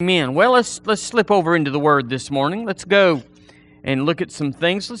Amen. Well, let's slip over into the Word this morning. Let's go and look at some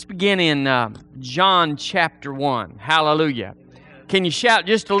things. Let's begin in John chapter 1. Hallelujah. Can you shout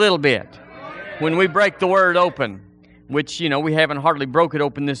just a little bit when we break the Word open? Which, we haven't hardly broke it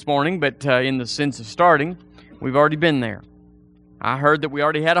open this morning, but in the sense of starting, we've already been there. I heard that we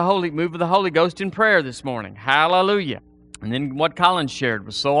already had a move of the Holy Ghost in prayer this morning. Hallelujah. And then what Colin shared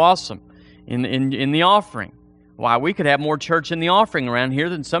was so awesome in the offering. Why, we could have more church in the offering around here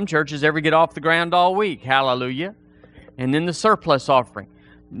than some churches ever get off the ground all week. Hallelujah. And then the surplus offering.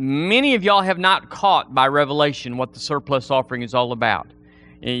 Many of y'all have not caught by revelation what the surplus offering is all about.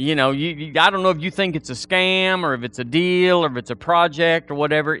 I don't know if you think it's a scam or if it's a deal or if it's a project or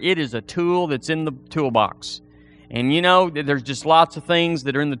whatever. It is a tool that's in the toolbox. And there's just lots of things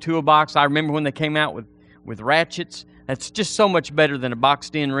that are in the toolbox. I remember when they came out with ratchets. That's just so much better than a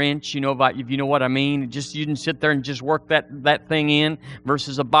boxed-in wrench, if you know what I mean. You can sit there and just work that thing in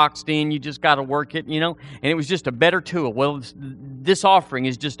versus a boxed-in. You just got to work it, And it was just a better tool. Well, this offering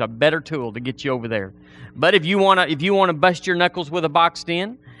is just a better tool to get you over there. But if you want to bust your knuckles with a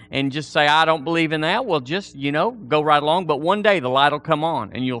boxed-in and just say, I don't believe in that, well, just, go right along. But one day the light will come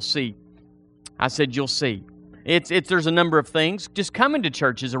on and you'll see. I said you'll see. There's a number of things. Just coming to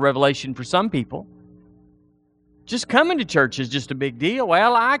church is a revelation for some people. Just coming to church is just a big deal.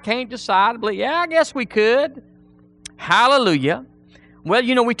 Well, I can't decide. But yeah, I guess we could. Hallelujah.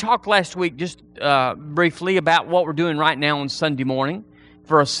 Well, we talked last week just briefly about what we're doing right now on Sunday morning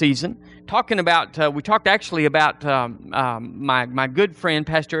for a season. We talked actually about my good friend,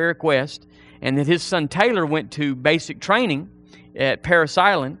 Pastor Eric West, and that his son Taylor went to basic training at Parris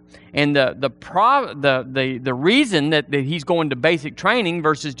Island. And the reason that he's going to basic training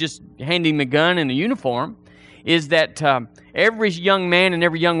versus just handing him a gun and a uniform is that every young man and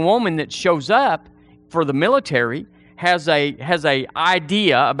every young woman that shows up for the military has a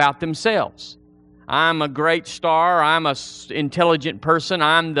idea about themselves. I'm a great star. I'm a intelligent person.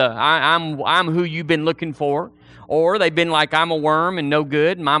 I'm who you've been looking for. Or they've been like, I'm a worm and no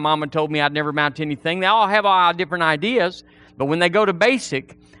good. My mama told me I'd never amount to anything. They all have all different ideas. But when they go to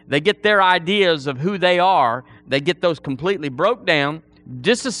basic, they get their ideas of who they are. They get those completely broke down,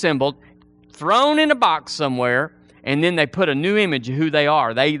 disassembled, thrown in a box somewhere, and then they put a new image of who they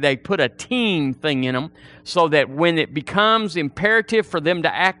are. They put a team thing in them so that when it becomes imperative for them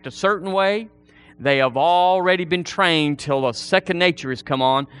to act a certain way, they have already been trained till a second nature has come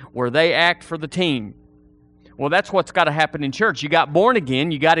on where they act for the team. Well, that's what's got to happen in church. You got born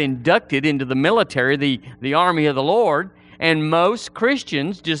again, you got inducted into the military, the army of the Lord, and most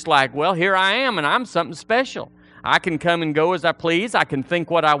Christians just like, well, here I am, and I'm something special. I can come and go as I please. I can think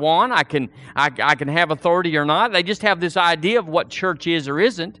what I want. I can have authority or not. They just have this idea of what church is or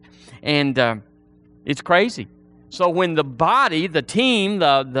isn't, and it's crazy. So when the body, the team,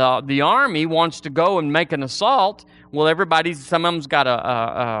 the army wants to go and make an assault, well, some of them's got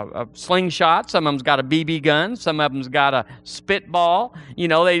a slingshot, some of them's got a BB gun, some of them's got a spitball. They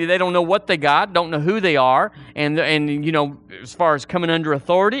don't know what they got, don't know who they are, and as far as coming under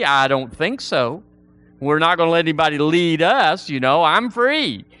authority, I don't think so. We're not going to let anybody lead us, I'm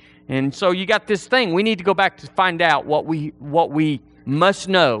free. And so you got this thing. We need to go back to find out what we must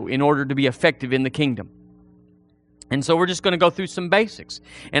know in order to be effective in the kingdom. And so we're just going to go through some basics.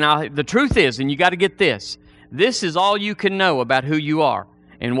 And the truth is, and you got to get this is all you can know about who you are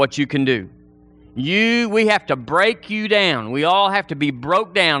and what you can do. We have to break you down. We all have to be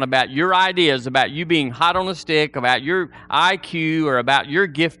broke down about your ideas, about you being hot on a stick, about your IQ, or about your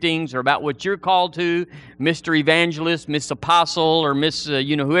giftings, or about what you're called to, Mr. Evangelist, Miss Apostle, or Miss,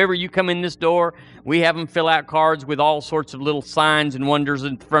 whoever you come in this door. We have them fill out cards with all sorts of little signs and wonders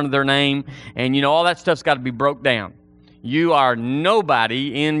in front of their name, and all that stuff's got to be broke down. You are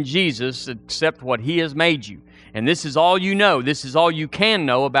nobody in Jesus except what He has made you. And this is all you know. This is all you can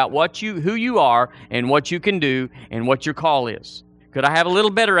know about who you are and what you can do and what your call is. Could I have a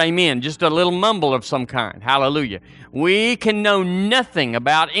little better amen? Just a little mumble of some kind. Hallelujah. We can know nothing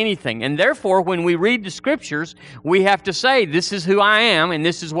about anything. And therefore, when we read the Scriptures, we have to say, this is who I am and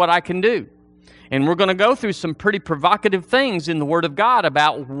this is what I can do. And we're going to go through some pretty provocative things in the Word of God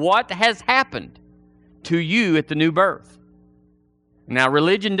about what has happened to you at the new birth. Now,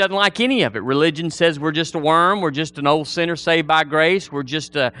 religion doesn't like any of it. Religion says we're just a worm. We're just an old sinner saved by grace.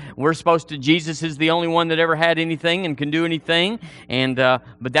 Jesus is the only one that ever had anything and can do anything.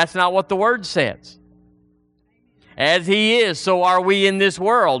 But that's not what the Word says. As He is, so are we in this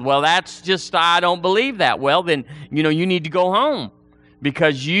world. Well, I don't believe that. Well, then, you need to go home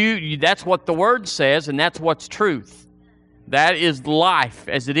because that's what the Word says, and that's what's truth. That is life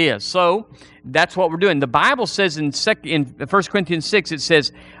as it is. So that's what we're doing. The Bible says in 1 Corinthians 6, it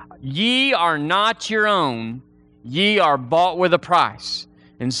says, ye are not your own, ye are bought with a price.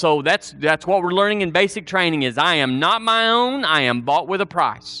 And so that's what we're learning in basic training is I am not my own, I am bought with a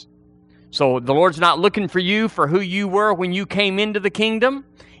price. So the Lord's not looking for you for who you were when you came into the kingdom.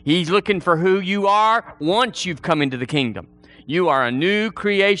 He's looking for who you are once you've come into the kingdom. You are a new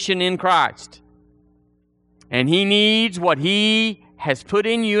creation in Christ. And He needs what He has put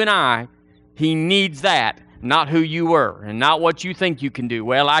in you and I. He needs that, not who you were and not what you think you can do.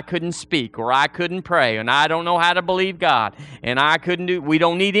 Well, I couldn't speak or I couldn't pray and I don't know how to believe God and I couldn't do. We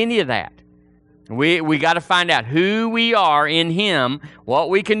don't need any of that. We got to find out who we are in Him, what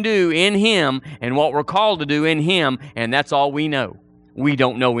we can do in Him, and what we're called to do in Him, and that's all we know. We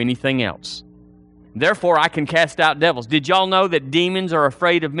don't know anything else. Therefore, I can cast out devils. Did y'all know that demons are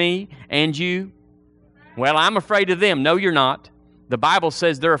afraid of me and you? Well, I'm afraid of them. No, you're not. The Bible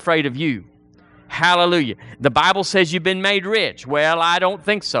says they're afraid of you. Hallelujah. The Bible says you've been made rich. Well, I don't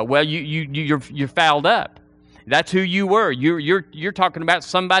think so. Well, you're fouled up. That's who you were. You're talking about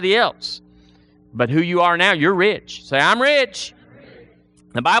somebody else. But who you are now, you're rich. Say, I'm rich.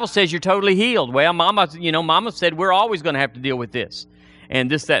 The Bible says you're totally healed. Well, Mama said we're always going to have to deal with this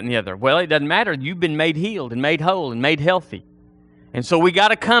and this, that, and the other. Well, it doesn't matter. You've been made healed and made whole and made healthy. And so we got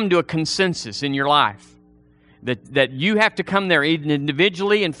to come to a consensus in your life that you have to come there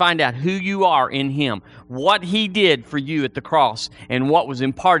individually and find out who you are in Him, what He did for you at the cross, and what was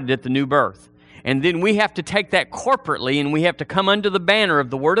imparted at the new birth. And then we have to take that corporately, and we have to come under the banner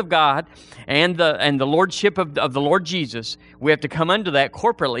of the Word of God and the Lordship of the Lord Jesus. We have to come under that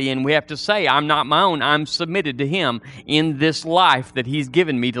corporately, and we have to say, I'm not my own. I'm submitted to Him in this life that He's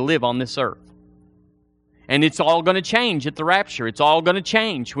given me to live on this earth. And it's all going to change at the rapture. It's all going to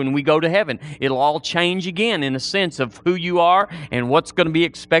change when we go to heaven. It'll all change again in a sense of who you are and what's going to be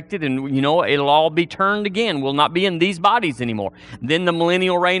expected. And, it'll all be turned again. We'll not be in these bodies anymore. Then the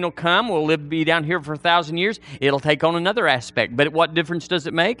millennial reign will come. We'll be down here for 1,000 years. It'll take on another aspect. But what difference does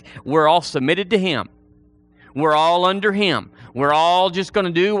it make? We're all submitted to Him. We're all under Him. We're all just going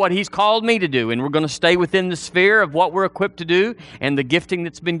to do what He's called me to do, and we're going to stay within the sphere of what we're equipped to do and the gifting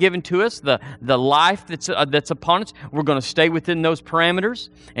that's been given to us, the life that's upon us. We're going to stay within those parameters,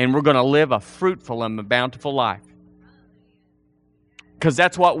 and we're going to live a fruitful and a bountiful life. Because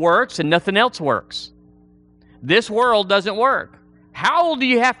that's what works, and nothing else works. This world doesn't work. How old do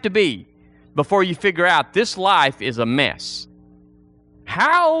you have to be before you figure out this life is a mess?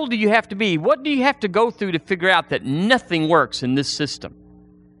 How old do you have to be? What do you have to go through to figure out that nothing works in this system?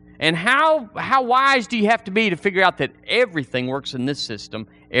 And how wise do you have to be to figure out that everything works in this system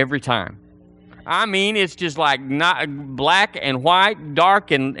every time? I mean, it's just like not black and white,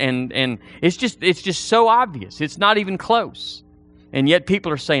 dark, and it's just so obvious. It's not even close. And yet people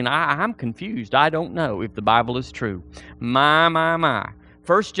are saying, I'm confused. I don't know if the Bible is true. My.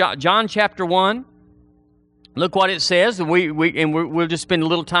 First John chapter 1. Look what it says, and we'll just spend a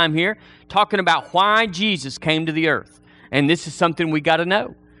little time here talking about why Jesus came to the earth. And this is something we got to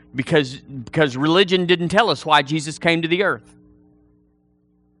know because religion didn't tell us why Jesus came to the earth.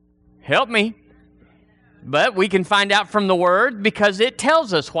 Help me. But we can find out from the Word because it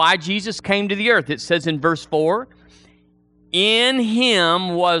tells us why Jesus came to the earth. It says in verse 4, in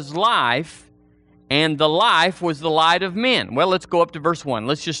Him was life, and the life was the light of men. Well, let's go up to verse 1.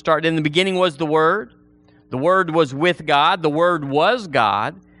 Let's just start. In the beginning was the Word. The Word was with God. The Word was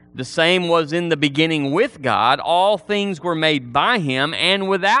God. The same was in the beginning with God. All things were made by Him, and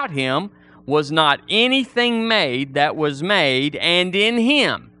without Him was not anything made that was made. And in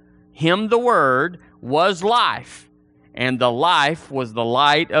Him, the Word, was life, and the life was the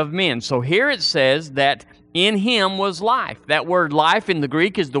light of men. So here it says that in Him was life. That word life in the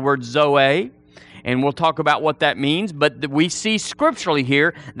Greek is the word zoe. And we'll talk about what that means, but we see scripturally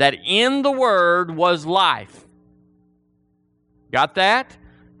here that in the Word was life. Got that?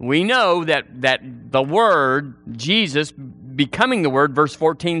 We know that the Word, Jesus becoming the Word, verse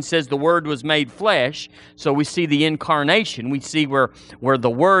 14 says the Word was made flesh, so we see the incarnation. We see where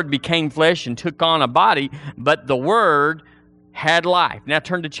the Word became flesh and took on a body, but the Word had life. Now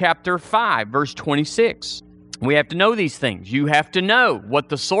turn to chapter 5, verse 26. We have to know these things. You have to know what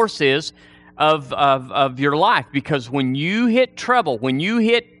the source is of your life, because when you hit trouble, and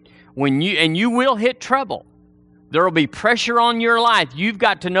you will hit trouble, there will be pressure on your life. You've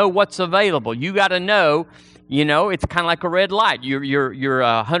got to know what's available. You got to know, it's kind of like a red light. You're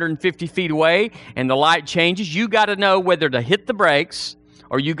 150 feet away and the light changes. You got to know whether to hit the brakes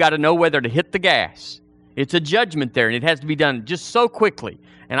or you got to know whether to hit the gas. It's a judgment there, and it has to be done just so quickly.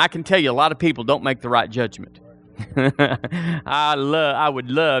 And I can tell you, a lot of people don't make the right judgment. I would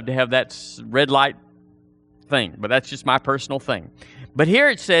love to have that red light thing, but that's just my personal thing. But here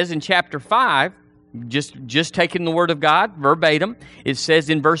it says in chapter 5, just taking the word of God verbatim, it says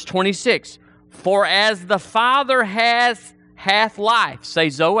in verse 26, "For as the Father hath life," say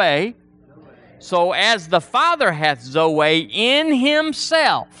Zoe. So as the Father hath Zoe in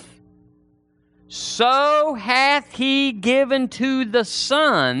himself, so hath he given to the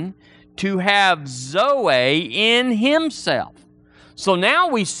Son to have Zoe in himself. So now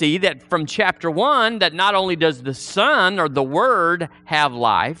we see that from chapter 1 that not only does the Son or the Word have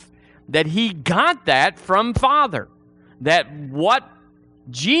life, that he got that from Father. That what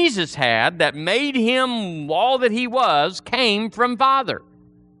Jesus had that made him all that he was came from Father.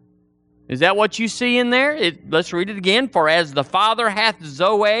 Is that what you see in there? Let's read it again. "For as the Father hath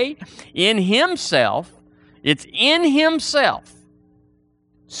Zoe in himself," it's in himself,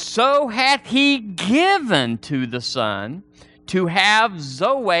 "so hath he given to the Son to have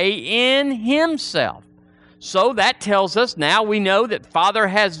Zoe in himself." So that tells us now we know that Father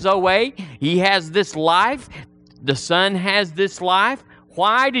has Zoe. He has this life. The Son has this life.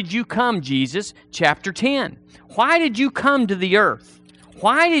 Why did you come, Jesus? Chapter 10. Why did you come to the earth?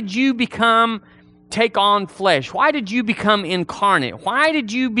 Why did you take on flesh? Why did you become incarnate? Why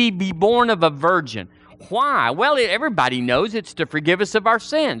did you be born of a virgin? Why? Well, everybody knows it's to forgive us of our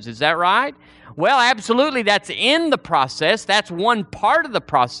sins. Is that right? Well, absolutely, that's in the process. That's one part of the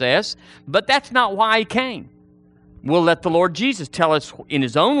process, but that's not why he came. We'll let the Lord Jesus tell us in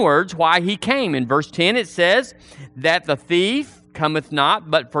his own words why he came. In verse 10 it says that the thief cometh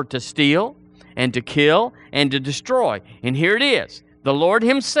not but for to steal and to kill and to destroy. And here it is. The Lord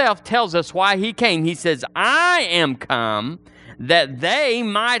himself tells us why he came. He says, "I am come that they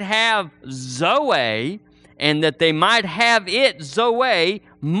might have Zoe, and that they might have it, Zoe,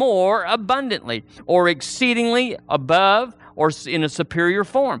 more abundantly," or exceedingly above, or in a superior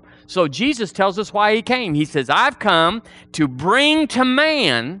form. So Jesus tells us why he came. He says, "I've come to bring to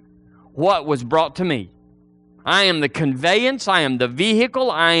man what was brought to me." I am the conveyance, I am the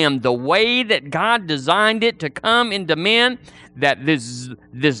vehicle, I am the way that God designed it to come into men, that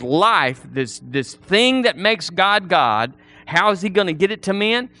this life, this thing that makes God God, how is he going to get it to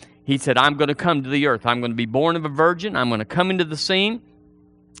men? He said, "I'm going to come to the earth. I'm going to be born of a virgin. I'm going to come into the scene,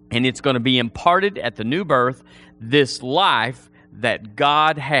 and it's going to be imparted at the new birth, this life that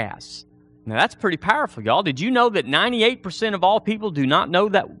God has." Now, that's pretty powerful, y'all. Did you know that 98% of all people do not know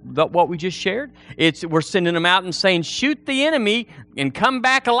that what we just shared? We're sending them out and saying, shoot the enemy and come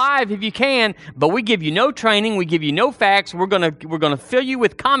back alive if you can, but we give you no training, we give you no facts. We're gonna fill you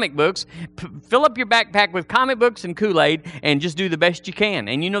with comic books, fill up your backpack with comic books and Kool-Aid, and just do the best you can.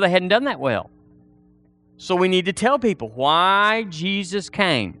 And you know they hadn't done that well. So we need to tell people why Jesus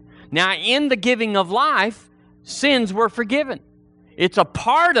came. Now, in the giving of life, sins were forgiven. It's a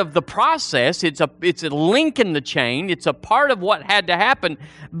part of the process. It's a link in the chain. It's a part of what had to happen.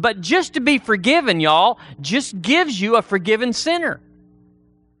 But just to be forgiven, y'all, just gives you a forgiven sinner.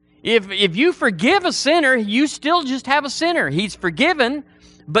 If you forgive a sinner, you still just have a sinner. He's forgiven,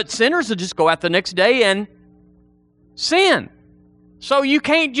 but sinners will just go out the next day and sin. So you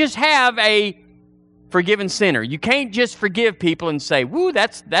can't just have a forgiven sinner. You can't just forgive people and say, "Woo,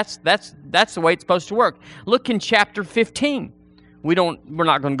 that's the way it's supposed to work." Look in chapter 15. We're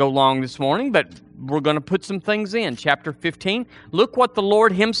not going to go long this morning, but we're going to put some things in. Chapter 15, look what the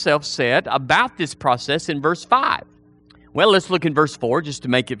Lord himself said about this process in verse 5. Well, let's look in verse 4 just to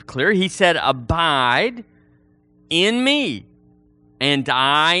make it clear. He said, "Abide in me, and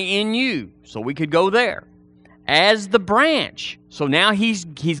I in you." So we could go there. "As the branch." So now he's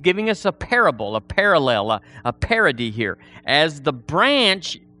giving us a parable, a parallel, a parody here. "As the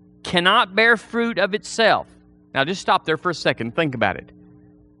branch cannot bear fruit of itself." Now, just stop there for a second. Think about it.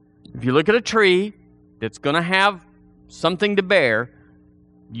 If you look at a tree that's going to have something to bear,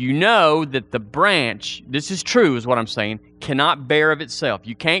 you know that the branch, this is true is what I'm saying, cannot bear of itself.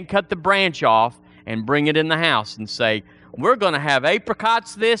 You can't cut the branch off and bring it in the house and say, "We're going to have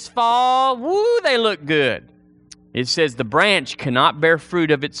apricots this fall. Woo, they look good." It says the branch cannot bear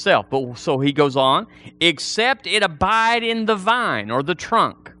fruit of itself. But so he goes on, "except it abide in the vine," or the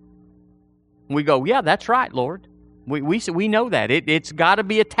trunk. We go, "Yeah, that's right, Lord. We know that. It's got to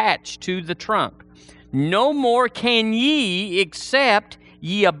be attached to the trunk. "No more can ye except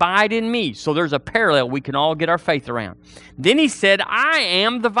ye abide in me." So there's a parallel we can all get our faith around. Then he said, "I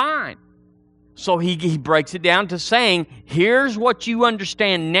am the vine." So he breaks it down to saying, here's what you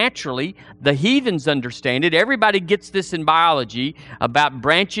understand naturally. The heathens understand it. Everybody gets this in biology about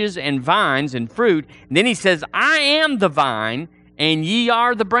branches and vines and fruit. And then he says, "I am the vine, and ye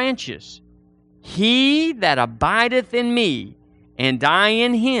are the branches." He that abideth in me, and I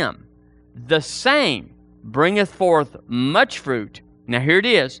in him, the same bringeth forth much fruit. Now here it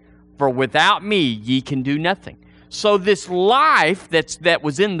is, for without me ye can do nothing. So this life that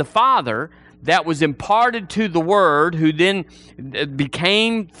was in the Father, that was imparted to the Word, who then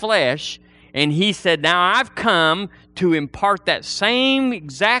became flesh, and he said, now I've come to impart that same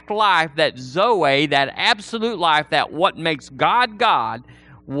exact life, that Zoe, that absolute life, that what makes God God,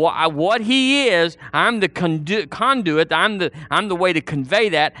 what he is. I'm the conduit. I'm the way to convey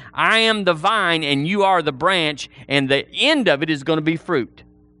that. I am the vine, and you are the branch, and the end of it is going to be fruit.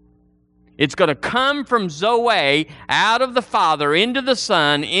 It's going to come from Zoe, out of the Father, into the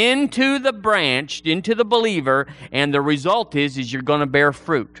Son, into the branch, into the believer, and the result is you're going to bear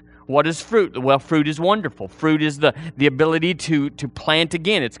fruit. What is fruit? Well, fruit is wonderful. Fruit is the ability to plant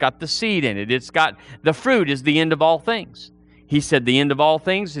again. It's got the seed in it. It's got the fruit is the end of all things. He said the end of all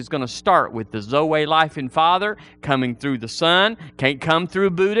things is going to start with the Zoe life in Father, coming through the Son. Can't come through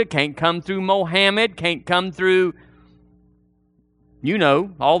Buddha, can't come through Mohammed, can't come through,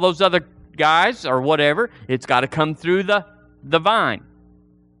 all those other guys or whatever. It's got to come through the vine.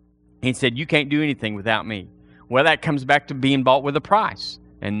 He said, you can't do anything without me. Well, that comes back to being bought with a price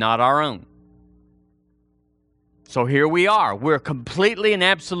and not our own. So here we are. We're completely and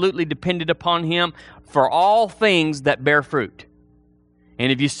absolutely dependent upon him for all things that bear fruit.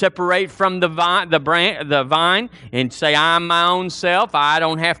 And if you separate from the vine and say, I'm my own self, I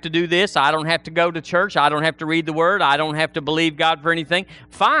don't have to do this, I don't have to go to church, I don't have to read the Word, I don't have to believe God for anything,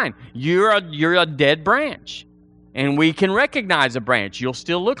 fine. You're a dead branch. And we can recognize a branch. You'll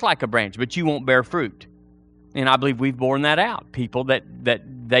still look like a branch, but you won't bear fruit. And I believe we've borne that out. People that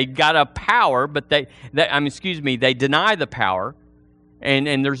they got a power, but they deny the power,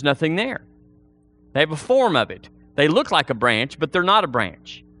 and there's nothing there. They have a form of it. They look like a branch, but they're not a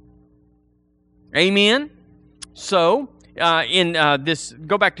branch. Amen? So,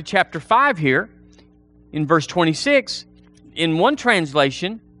 go back to chapter 5 here, in verse 26, in one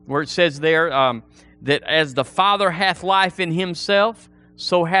translation, where it says there, that as the Father hath life in himself,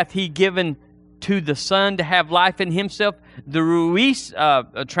 so hath he given to the Son to have life in himself. The Ruiz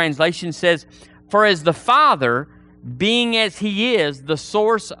translation says, for as the Father, being as he is, the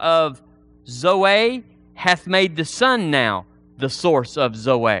source of Zoe, hath made the Son now the source of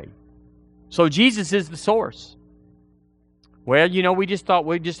Zoe. So Jesus is the source. Well, we just thought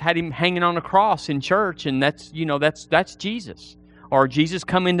we just had him hanging on a cross in church, and that's Jesus. Or Jesus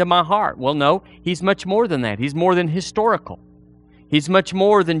come into my heart. Well, no, he's much more than that. He's more than historical. He's much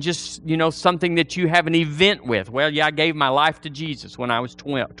more than just, something that you have an event with. Well, yeah, I gave my life to Jesus when I was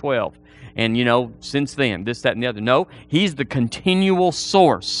 12. And, since then, this, that, and the other. No, he's the continual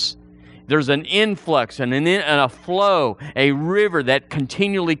source. There's an influx and a flow, a river that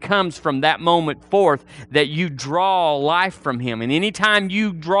continually comes from that moment forth, that you draw life from him. And anytime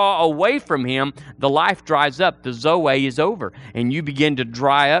you draw away from him, the life dries up. The Zoe is over. And you begin to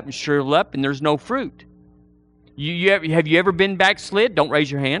dry up and shrivel up, and there's no fruit. Have you ever been backslid? Don't raise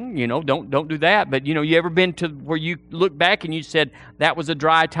your hand. Don't do that. But you ever been to where you look back and you said, that was a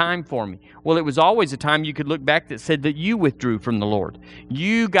dry time for me? Well, it was always a time you could look back that said that you withdrew from the Lord.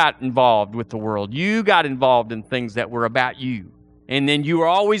 You got involved with the world. You got involved in things that were about you. And then you were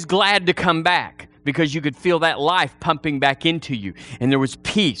always glad to come back, because you could feel that life pumping back into you. And there was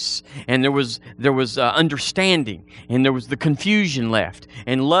peace, and there was understanding, and there was the confusion left,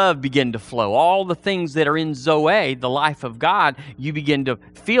 and love began to flow. All the things that are in Zoe, the life of God, you begin to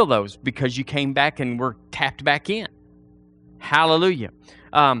feel those because you came back and were tapped back in. Hallelujah.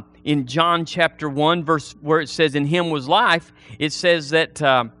 In John chapter 1, verse where it says, in him was life, it says that,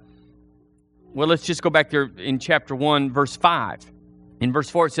 let's just go back there in chapter 1, verse 5. In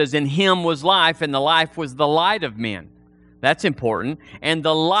verse 4 it says, in him was life, and the life was the light of men. That's important. And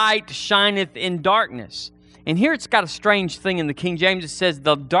the light shineth in darkness. And here it's got a strange thing in the King James. It says,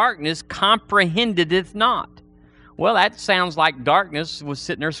 the darkness comprehended it not. Well, that sounds like darkness was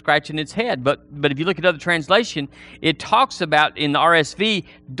sitting there scratching its head. But if you look at other translation, it talks about, in the RSV,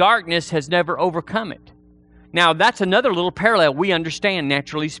 darkness has never overcome it. Now, that's another little parallel we understand,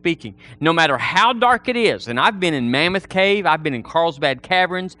 naturally speaking. No matter how dark it is, and I've been in Mammoth Cave, I've been in Carlsbad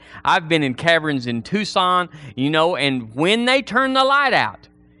Caverns, I've been in caverns in Tucson, and when they turn the light out,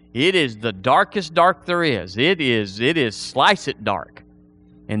 it is the darkest dark there is. It is slice it dark.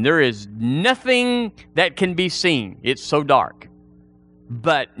 And there is nothing that can be seen. It's so dark.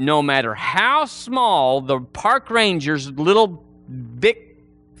 But no matter how small the park ranger's little big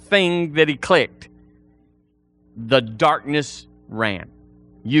thing that he clicked, the darkness ran.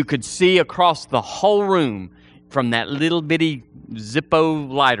 You could see across the whole room from that little bitty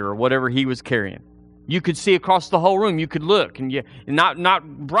Zippo lighter or whatever he was carrying. You could see across the whole room. You could look, and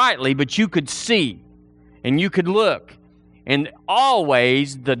not brightly, but you could see, and you could look. And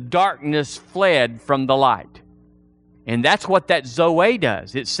always the darkness fled from the light. And that's what that Zoe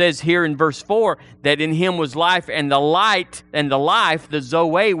does. It says here in verse 4 that in him was life, and the light, and the life, the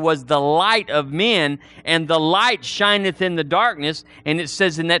Zoe, was the light of men, and the light shineth in the darkness. And it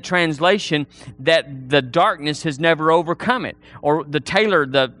says in that translation that the darkness has never overcome it. Or the Taylor,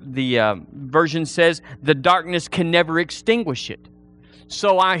 the version says the darkness can never extinguish it.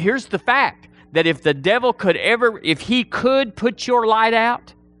 So here's the fact, that if the devil could ever, if he could put your light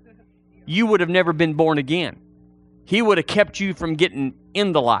out, you would have never been born again. He would have kept you from getting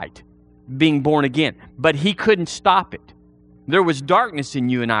in the light, being born again. But he couldn't stop it. There was darkness in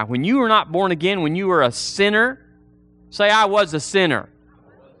you and I. When you were not born again, when you were a sinner, say, I was a sinner,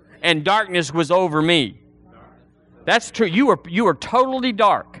 and darkness was over me. That's true. You were totally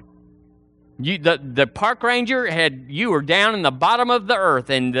dark. The park ranger you were down in the bottom of the earth,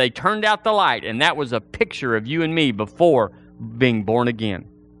 and they turned out the light, and that was a picture of you and me before being born again.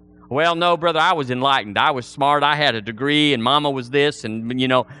 Well, no, brother, I was enlightened. I was smart. I had a degree, and mama was this, and,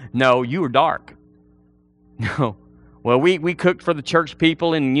 no, you were dark. No. Well, we cooked for the church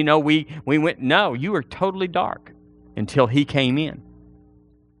people, and, we went, no, you were totally dark until he came in.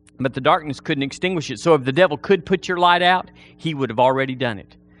 But the darkness couldn't extinguish it. So if the devil could put your light out, he would have already done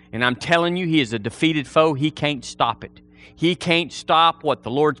it. And I'm telling you, he is a defeated foe. He can't stop it. He can't stop what the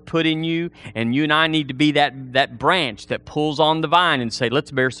Lord's put in you, and you and I need to be that branch that pulls on the vine and say,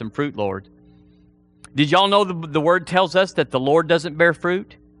 let's bear some fruit, Lord. Did y'all know the Word tells us that the Lord doesn't bear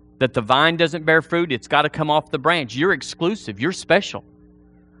fruit? That the vine doesn't bear fruit? It's got to come off the branch. You're exclusive. You're special.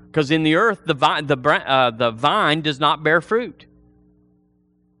 Because in the earth, the vine does not bear fruit.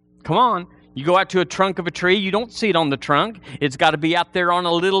 Come on. You go out to a trunk of a tree, you don't see it on the trunk. It's got to be out there on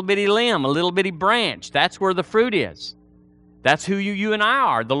a little bitty limb, a little bitty branch. That's where the fruit is. That's who you and I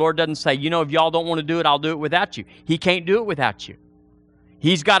are. The Lord doesn't say, if y'all don't want to do it, I'll do it without you. He can't do it without you.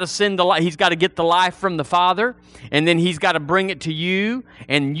 He's got to send He's got to get the life from the Father, and then He's got to bring it to you,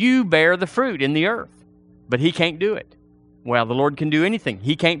 and you bear the fruit in the earth. But He can't do it. Well, the Lord can do anything.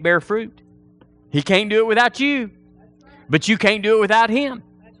 He can't bear fruit. He can't do it without you, but you can't do it without Him.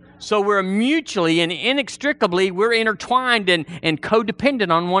 So we're mutually and inextricably, we're intertwined and codependent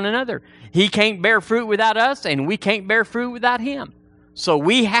on one another. He can't bear fruit without us, and we can't bear fruit without Him. So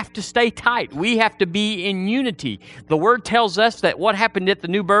we have to stay tight. We have to be in unity. The Word tells us that what happened at the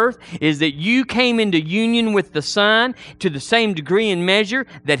new birth is that you came into union with the Son to the same degree and measure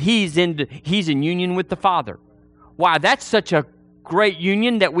that He's in union with the Father. Why, that's such a great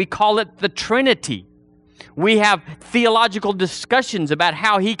union that we call it the Trinity. We have theological discussions about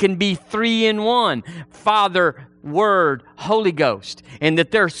how He can be three in one, Father, Word, Holy Ghost, and that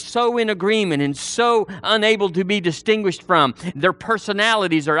they're so in agreement and so unable to be distinguished from. Their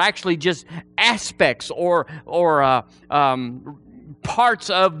personalities are actually just aspects or parts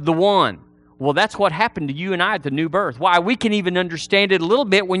of the one. Well, that's what happened to you and I at the new birth. Why, we can even understand it a little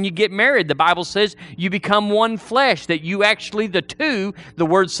bit when you get married. The Bible says you become one flesh, that you actually, the two, the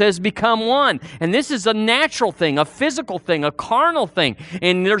Word says, become one. And this is a natural thing, a physical thing, a carnal thing.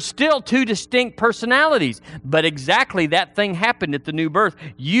 And there's still two distinct personalities. But exactly that thing happened at the new birth.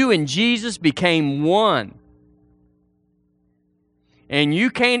 You and Jesus became one. And you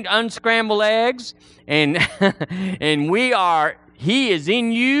can't unscramble eggs, and He is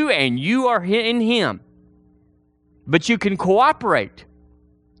in you, and you are in Him. But you can cooperate.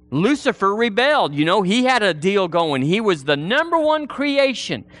 Lucifer rebelled. He had a deal going. He was the number one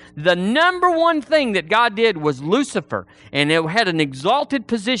creation. The number one thing that God did was Lucifer. And it had an exalted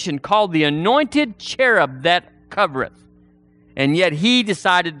position called the anointed cherub that covereth. And yet he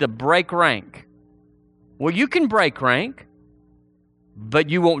decided to break rank. Well, you can break rank, but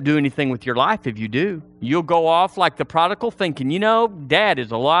you won't do anything with your life if you do. You'll go off like the prodigal thinking, Dad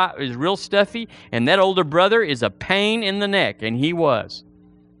is real stuffy, and that older brother is a pain in the neck, and he was.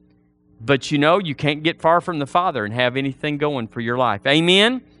 But you can't get far from the Father and have anything going for your life.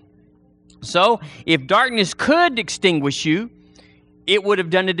 Amen? So, if darkness could extinguish you, it would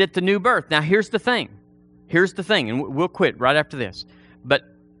have done it at the new birth. Now, here's the thing, and we'll quit right after this. But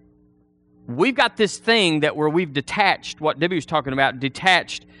we've got this thing that where we've detached, what Debbie was talking about,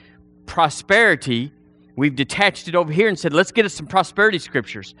 detached prosperity. We've detached it over here and said, let's get us some prosperity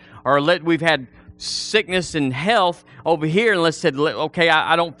scriptures. Or we've had sickness and health over here, and let's say, okay,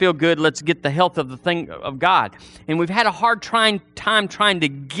 I don't feel good. Let's get the health of the thing of God. And we've had a hard time trying to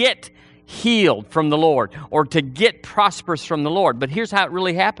get healed from the Lord or to get prosperous from the Lord. But here's how it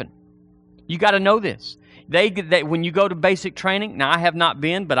really happened. You got to know this. They when you go to basic training, now I have not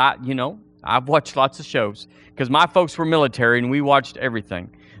been, but I've watched lots of shows because my folks were military and we watched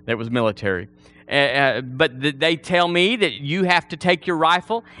everything that was military. But they tell me that you have to take your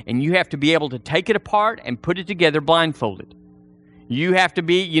rifle and you have to be able to take it apart and put it together blindfolded. You have to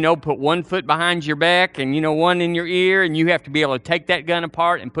be, put one foot behind your back and, one in your ear, and you have to be able to take that gun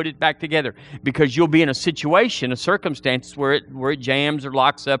apart and put it back together because you'll be in a circumstance where it jams or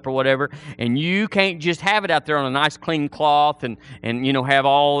locks up or whatever, and you can't just have it out there on a nice clean cloth and have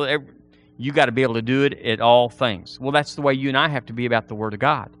all. You got to be able to do it at all things. Well, that's the way you and I have to be about the Word of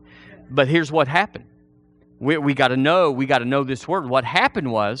God. But here's what happened. We got to know this Word. What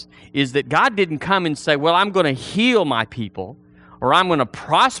happened is that God didn't come and say, well, I'm going to heal my people, or I'm going to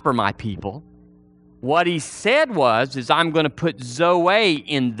prosper my people. What He said is I'm going to put Zoe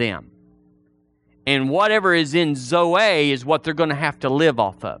in them. And whatever is in Zoe is what they're going to have to live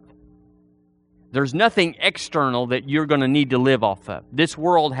off of. There's nothing external that you're going to need to live off of. This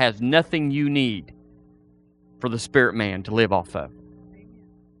world has nothing you need for the spirit man to live off of.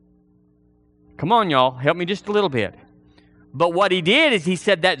 Come on, y'all. Help me just a little bit. But what He did is He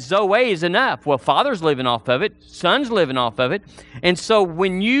said that Zoe is enough. Well, Father's living off of it. Son's living off of it. And so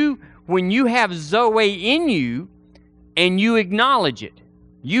when you have Zoe in you and you acknowledge it,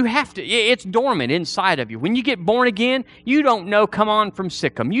 you have to, it's dormant inside of you. When you get born again, you don't know come on from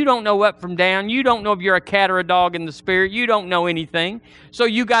sick'em. You don't know up from down. You don't know if you're a cat or a dog in the spirit. You don't know anything. So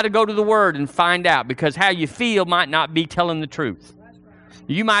you got to go to the Word and find out, because how you feel might not be telling the truth.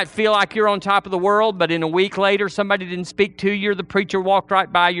 You might feel like you're on top of the world, but in a week later, somebody didn't speak to you, or the preacher walked right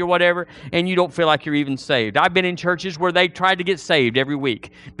by you or whatever, and you don't feel like you're even saved. I've been in churches where they tried to get saved every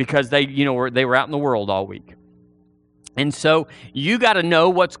week because they were out in the world all week. And so you got to know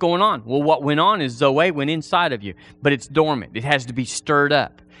what's going on. Well, what went on is Zoe went inside of you, but it's dormant. It has to be stirred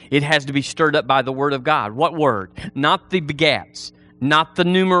up. It has to be stirred up by the Word of God. What Word? Not the begats. Not the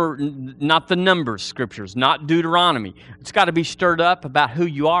Numbers scriptures, not Deuteronomy. It's got to be stirred up about who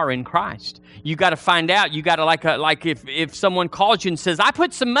you are in Christ. You got to find out. You got to like if someone calls you and says, "I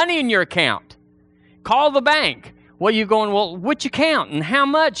put some money in your account," call the bank. Well, you're going, well, which account and how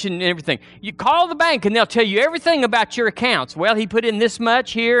much and everything. You call the bank and they'll tell you everything about your accounts. Well, he put in this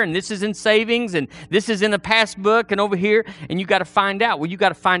much here, and this is in savings, and this is in a passbook, and over here, and you got to find out. Well, you got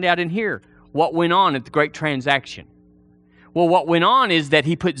to find out in here what went on at the great transaction. Well, what went on is that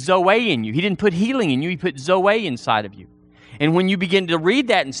He put Zoe in you. He didn't put healing in you. He put Zoe inside of you. And when you begin to read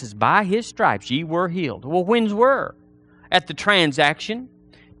that and says, by His stripes ye were healed. Well, when's were? At the transaction.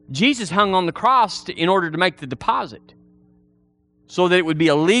 Jesus hung on the cross in order to make the deposit, so that it would be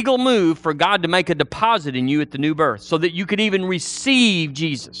a legal move for God to make a deposit in you at the new birth, so that you could even receive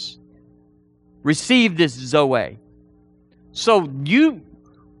Jesus. Receive this Zoe. So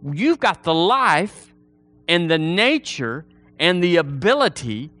you've got the life and the nature and the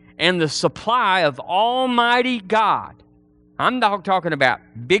ability and the supply of Almighty God. I'm not talking about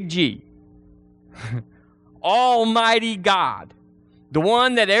Big G. Almighty God. The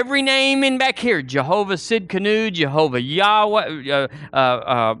one that every name in back here, Jehovah Sidkenu, Jehovah Yahweh,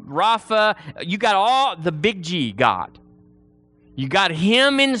 Rapha, you got all the Big G God. You got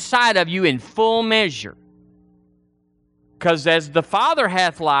Him inside of you in full measure. Because as the Father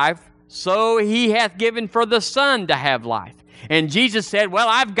hath life, so He hath given for the Son to have life. And Jesus said, well,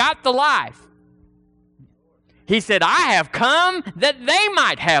 I've got the life. He said, I have come that they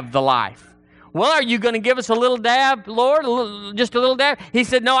might have the life. Well, are you going to give us a little dab, Lord? Just a little dab? He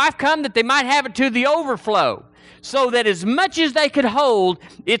said, no, I've come that they might have it to the overflow, so that as much as they could hold,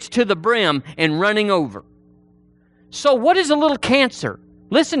 it's to the brim and running over. So what is a little cancer?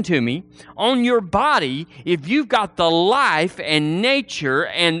 Listen to me. On your body, if you've got the life and nature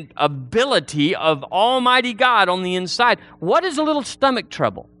and ability of Almighty God on the inside, what is a little stomach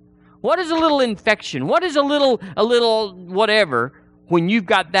trouble? What is a little infection? What is a little whatever when you've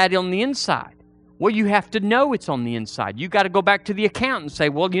got that on the inside? Well, you have to know it's on the inside. You've got to go back to the account and say,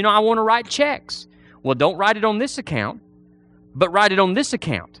 well, I want to write checks. Well, don't write it on this account, but write it on this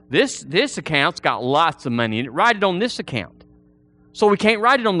account. This account's got lots of money in it. Write it on this account. So we can't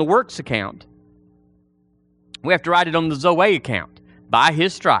write it on the works account. We have to write it on the Zoe account. By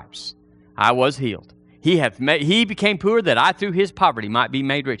His stripes I was healed. He became poor that I through His poverty might be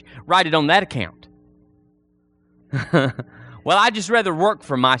made rich. Write it on that account. Well, I'd just rather work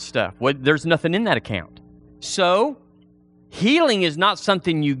for my stuff. Well, there's nothing in that account. So, healing is not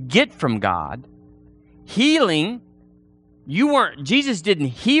something you get from God. Healing, Jesus didn't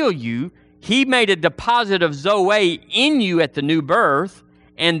heal you. He made a deposit of Zoe in you at the new birth,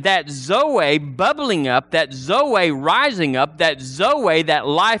 And that Zoe bubbling up, that Zoe rising up, that Zoe, that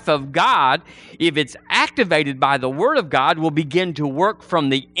life of God, if it's activated by the Word of God, will begin to work from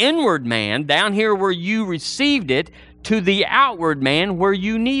the inward man, down here where you received it, to the outward man where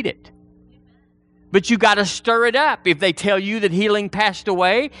you need it. But you got to stir it up. If they tell you that healing passed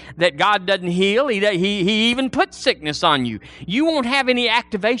away, that God doesn't heal, He even puts sickness on you, you won't have any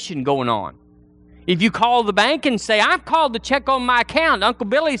activation going on. If you call the bank and say, I've called to check on my account. Uncle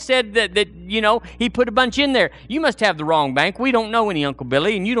Billy said that he put a bunch in there. You must have the wrong bank. We don't know any Uncle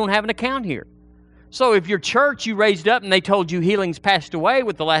Billy, and you don't have an account here. So if your church you raised up and they told you healing's passed away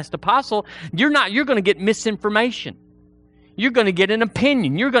with the last apostle, you're going to get misinformation. You're going to get an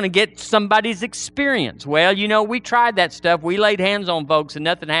opinion. You're going to get somebody's experience. Well, we tried that stuff. We laid hands on folks and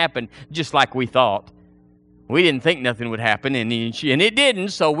nothing happened, just like we thought. We didn't think nothing would happen, and it didn't,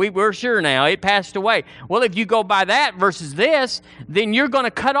 so we're sure now. It passed away. Well, if you go by that versus this, then you're going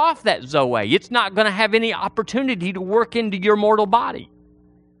to cut off that Zoe. It's not going to have any opportunity to work into your mortal body.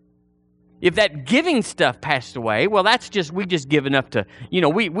 If that giving stuff passed away, well, we just give enough to,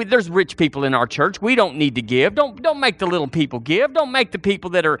 there's rich people in our church. We don't need to give. Don't make the little people give. Don't make the people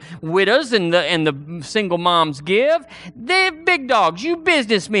that are widows and the single moms give. They're big dogs. You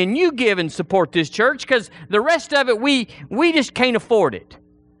businessmen, you give and support this church, because the rest of it, we just can't afford it.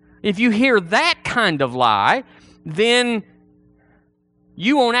 If you hear that kind of lie, then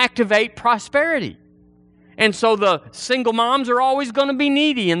you won't activate prosperity. And so the single moms are always going to be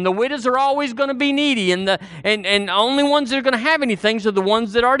needy, and the widows are always going to be needy, and the only ones that are going to have anything are the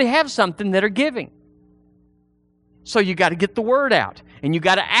ones that already have something that are giving. So you got to get the word out, and you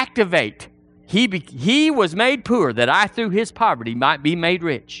got to activate. He was made poor that I through his poverty might be made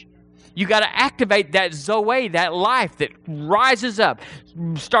rich. You got to activate that Zoe, that life that rises up,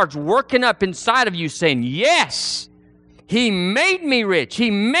 starts working up inside of you, saying, yes, He made me rich. He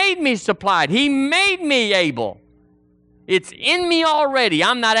made me supplied. He made me able. It's in me already.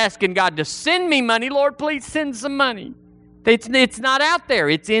 I'm not asking God to send me money. Lord, please send some money. It's not out there.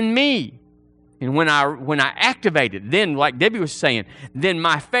 It's in me. And when I activate it, then, like Debbie was saying, then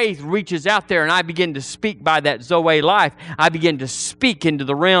my faith reaches out there and I begin to speak by that Zoe life. I begin to speak into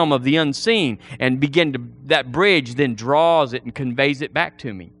the realm of the unseen, and that bridge then draws it and conveys it back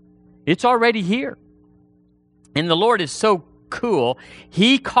to me. It's already here. And the Lord is so cool.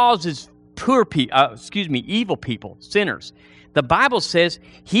 He causes evil people, sinners. The Bible says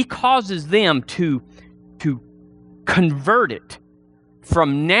He causes them to convert it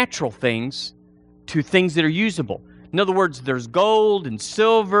from natural things to things that are usable. In other words, there's gold and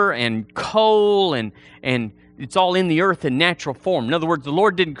silver and coal and it's all in the earth in natural form. In other words, the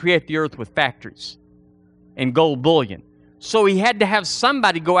Lord didn't create the earth with factories and gold bullion. So He had to have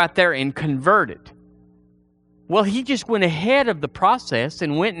somebody go out there and convert it. Well, He just went ahead of the process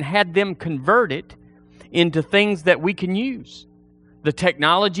and went and had them convert it into things that we can use. The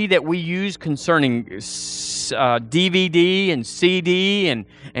technology that we use concerning DVD and CD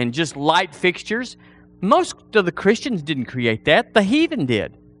and just light fixtures, most of the Christians didn't create that. The heathen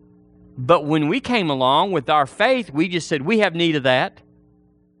did. But when we came along with our faith, we just said, we have need of that.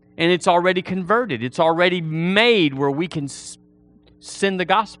 And it's already converted. It's already made where we can send the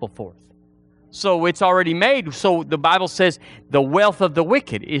gospel forth. So it's already made. So the Bible says the wealth of the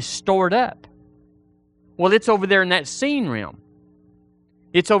wicked is stored up. Well, it's over there in that seen realm.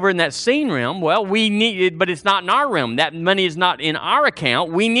 It's over in that seen realm. Well, we need it, but it's not in our realm. That money is not in our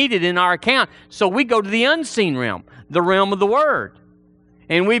account. We need it in our account. So we go to the unseen realm, the realm of the Word.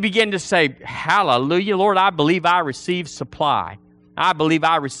 And we begin to say, hallelujah, Lord, I believe I receive supply. I believe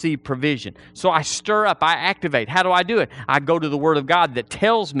I receive provision. So I stir up, I activate. How do I do it? I go to the Word of God that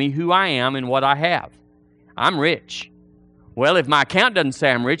tells me who I am and what I have. I'm rich. Well, if my account doesn't say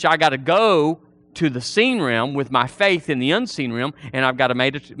I'm rich, I got to go to the seen realm with my faith in the unseen realm, and I've got to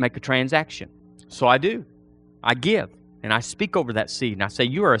make a transaction. So I do. I give, and I speak over that seed, and I say,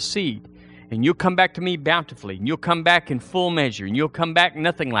 you are a seed, and you'll come back to me bountifully, and you'll come back in full measure, and you'll come back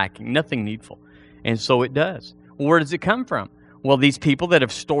nothing lacking, nothing needful. And so it does. Well, where does it come from? Well, these people that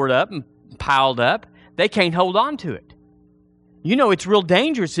have stored up and piled up, they can't hold on to it. You know, it's real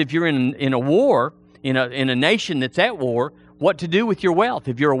dangerous if you're in a war, in a nation that's at war, what to do with your wealth.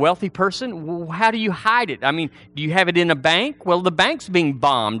 If you're a wealthy person, how do you hide it? I mean, do you have it in a bank? Well, the bank's being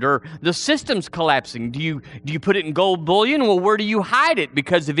bombed or the system's collapsing. Do you put it in gold bullion? Well, where do you hide it?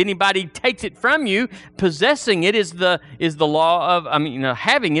 Because if anybody takes it from you, possessing it is the law of,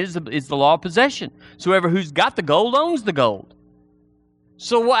 having it is the law of possession. So whoever who's got the gold owns the gold.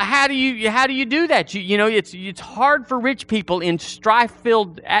 So how do you do that? It's hard for rich people in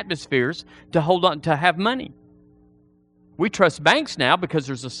strife-filled atmospheres to hold on, to have money. We trust banks now because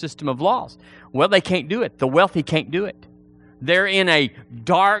there's a system of laws. Well, they can't do it. The wealthy can't do it. They're in a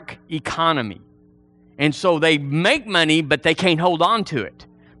dark economy. And so they make money, but they can't hold on to it.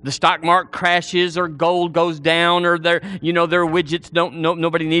 The stock market crashes, or gold goes down, or their widgets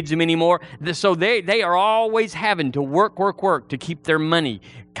nobody needs them anymore. So they are always having to work to keep their money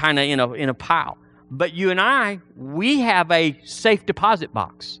kind of in a pile. But you and I, we have a safe deposit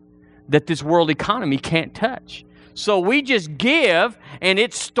box that this world economy can't touch. So we just give, and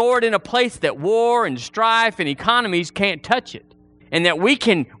it's stored in a place that war and strife and economies can't touch it. And that we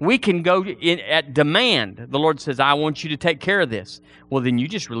can go in at demand. The Lord says, I want you to take care of this. Well, then you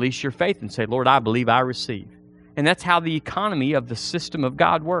just release your faith and say, Lord, I believe I receive. And that's how the economy of the system of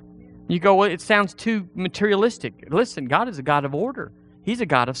God works. You go, well, it sounds too materialistic. Listen, God is a God of order. He's a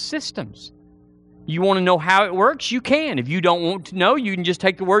God of systems. You want to know how it works? You can. If you don't want to know, you can just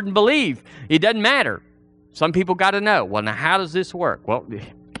take the word and believe. It doesn't matter. Some people got to know. Well, now how does this work? Well,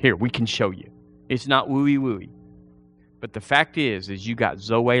 here, we can show you. It's not wooey-wooey. But the fact is you got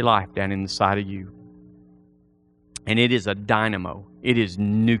Zoe life down inside of you. And it is a dynamo. It is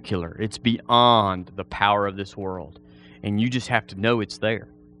nuclear. It's beyond the power of this world. And you just have to know it's there.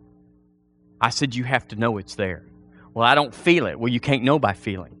 I said you have to know it's there. Well, I don't feel it. Well, you can't know by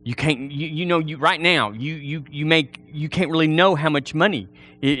feeling. You can't. You right now. You can't really know how much money.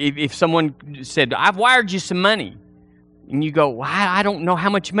 If someone said, "I've wired you some money," and you go, well, "I don't know how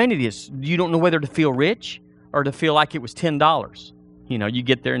much money it is." You don't know whether to feel rich or to feel like it was $10. You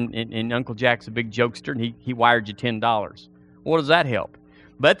get there and Uncle Jack's a big jokester, and he wired you $10. What does that help?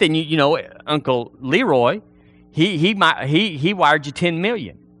 But then Uncle Leroy, he wired you $10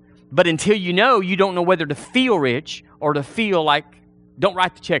 million. But until you don't know whether to feel rich or to feel like, don't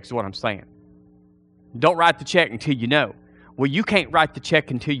write the check is what I'm saying. Don't write the check until you know. Well, you can't write the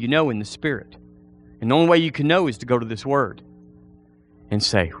check until you know in the Spirit. And the only way you can know is to go to this Word and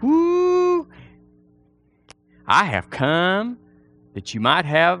say, whoo, I have come that you might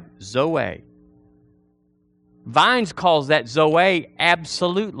have Zoe. Vines calls that Zoe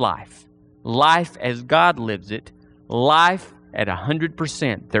absolute life. Life as God lives it. Life at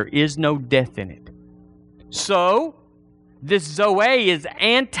 100%. There is no death in it. So, this Zoe is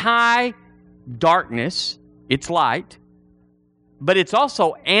anti-darkness. It's light. But it's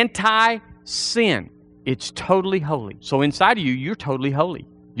also anti-sin. It's totally holy. So inside of you, you're totally holy.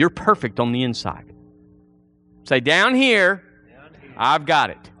 You're perfect on the inside. Say, down here, I've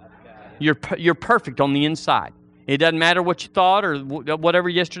got it. You're perfect on the inside. It doesn't matter what you thought or whatever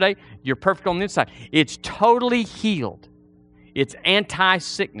yesterday. You're perfect on the inside. It's totally healed. It's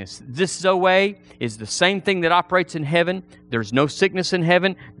anti-sickness. This Zoe is the same thing that operates in heaven. There's no sickness in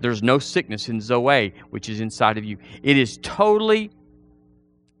heaven. There's no sickness in Zoe, which is inside of you. It is totally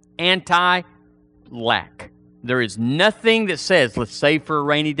anti-lack. There is nothing that says, let's save for a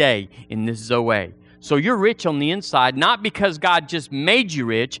rainy day in this Zoe. So you're rich on the inside, not because God just made you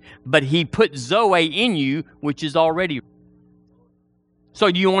rich, but He put Zoe in you, which is already.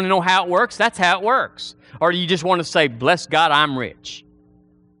 So do you want to know how it works? That's how it works. Or do you just want to say, bless God, I'm rich?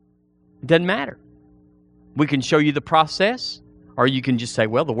 It doesn't matter. We can show you the process, or you can just say,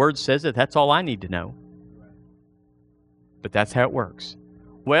 well, the Word says it. That's all I need to know. But that's how it works.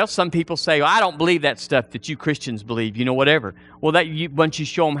 Well, some people say, I don't believe that stuff that you Christians believe, whatever. Well, once you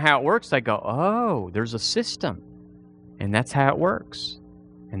show them how it works, they go, oh, there's a system. And that's how it works.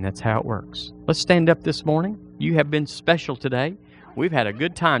 And that's how it works. Let's stand up this morning. You have been special today. We've had a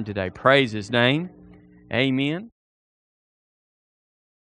good time today. Praise His name. Amen.